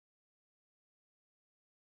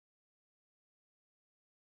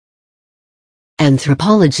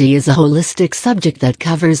Anthropology is a holistic subject that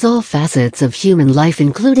covers all facets of human life,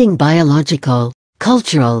 including biological,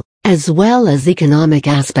 cultural, as well as economic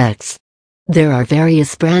aspects. There are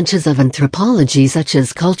various branches of anthropology such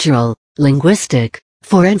as cultural, linguistic,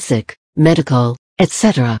 forensic, medical,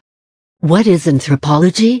 etc. What is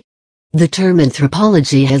anthropology? The term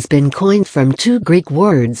anthropology has been coined from two Greek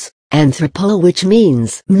words, anthropo, which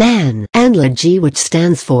means man, and logy, which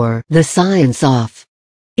stands for the science of.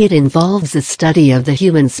 It involves the study of the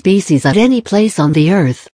human species at any place on the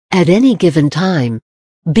earth, at any given time,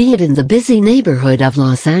 be it in the busy neighborhood of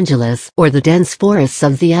Los Angeles or the dense forests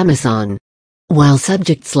of the Amazon. While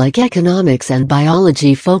subjects like economics and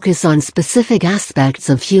biology focus on specific aspects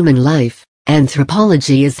of human life,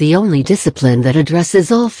 anthropology is the only discipline that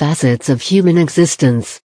addresses all facets of human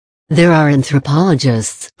existence. There are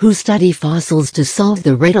anthropologists who study fossils to solve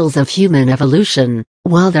the riddles of human evolution,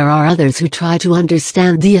 while there are others who try to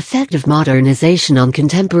understand the effect of modernization on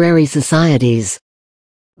contemporary societies.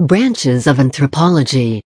 Branches of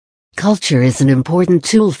anthropology. Culture is an important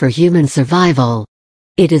tool for human survival.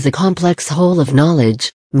 It is a complex whole of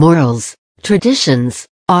knowledge, morals, traditions,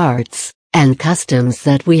 arts, and customs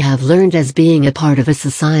that we have learned as being a part of a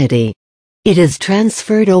society. It is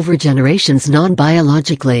transferred over generations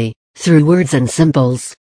non-biologically, through words and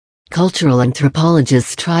symbols. Cultural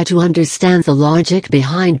anthropologists try to understand the logic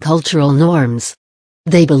behind cultural norms.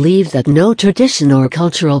 They believe that no tradition or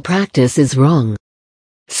cultural practice is wrong.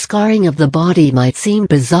 Scarring of the body might seem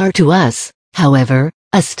bizarre to us, however,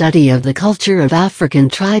 a study of the culture of African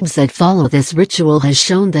tribes that follow this ritual has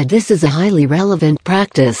shown that this is a highly relevant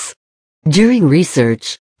practice. During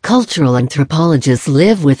research, cultural anthropologists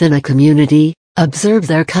live within a community, observe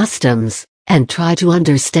their customs, and try to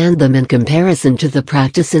understand them in comparison to the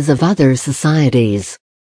practices of other societies.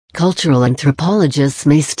 Cultural anthropologists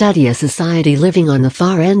may study a society living on the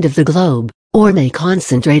far end of the globe, or may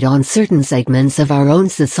concentrate on certain segments of our own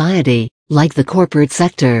society, like the corporate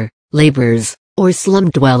sector, laborers, or slum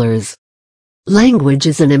dwellers. Language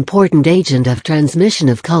is an important agent of transmission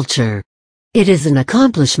of culture. It is an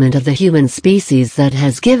accomplishment of the human species that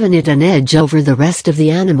has given it an edge over the rest of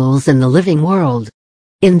the animals in the living world.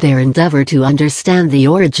 In their endeavor to understand the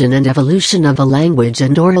origin and evolution of a language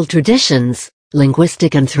and oral traditions,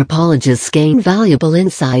 linguistic anthropologists gain valuable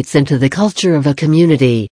insights into the culture of a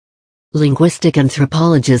community. Linguistic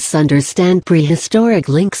anthropologists understand prehistoric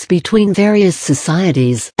links between various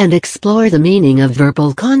societies and explore the meaning of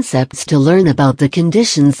verbal concepts to learn about the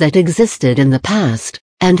conditions that existed in the past,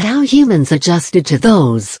 and how humans adjusted to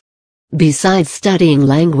those. Besides studying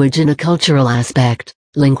language in a cultural aspect,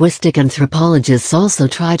 linguistic anthropologists also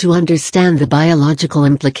try to understand the biological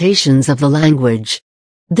implications of the language.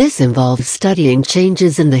 This involves studying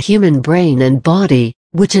changes in the human brain and body,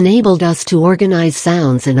 which enabled us to organize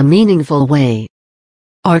sounds in a meaningful way.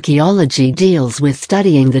 Archaeology deals with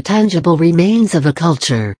studying the tangible remains of a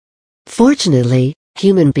culture. Fortunately,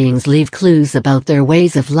 human beings leave clues about their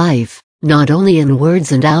ways of life, not only in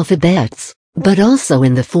words and alphabets, but also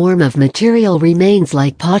in the form of material remains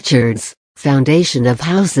like potsherds, foundation of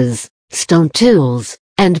houses, stone tools,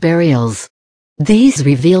 and burials. These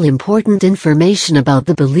reveal important information about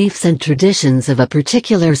the beliefs and traditions of a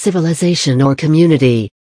particular civilization or community.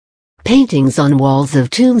 Paintings on walls of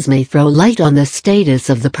tombs may throw light on the status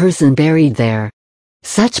of the person buried there.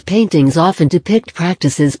 Such paintings often depict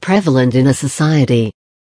practices prevalent in a society.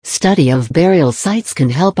 Study of burial sites can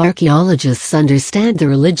help archaeologists understand the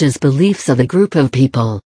religious beliefs of a group of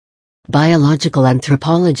people. Biological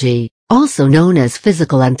anthropology, also known as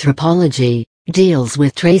physical anthropology, deals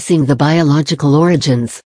with tracing the biological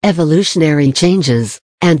origins, evolutionary changes,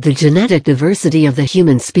 and the genetic diversity of the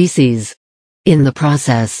human species. In the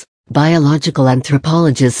process, biological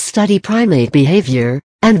anthropologists study primate behavior,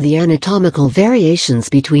 and the anatomical variations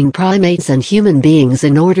between primates and human beings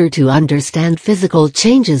in order to understand physical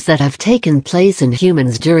changes that have taken place in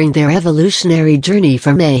humans during their evolutionary journey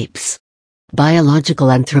from apes.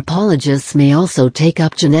 Biological anthropologists may also take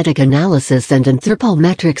up genetic analysis and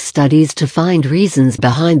anthropometric studies to find reasons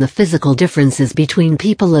behind the physical differences between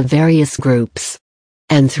people of various groups.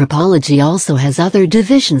 Anthropology also has other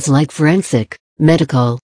divisions like forensic,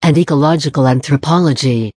 medical, and ecological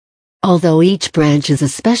anthropology. Although each branch is a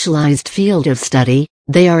specialized field of study,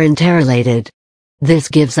 they are interrelated. This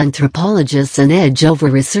gives anthropologists an edge over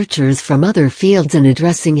researchers from other fields in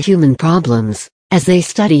addressing human problems, as they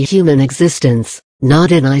study human existence,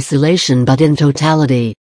 not in isolation but in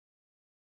totality.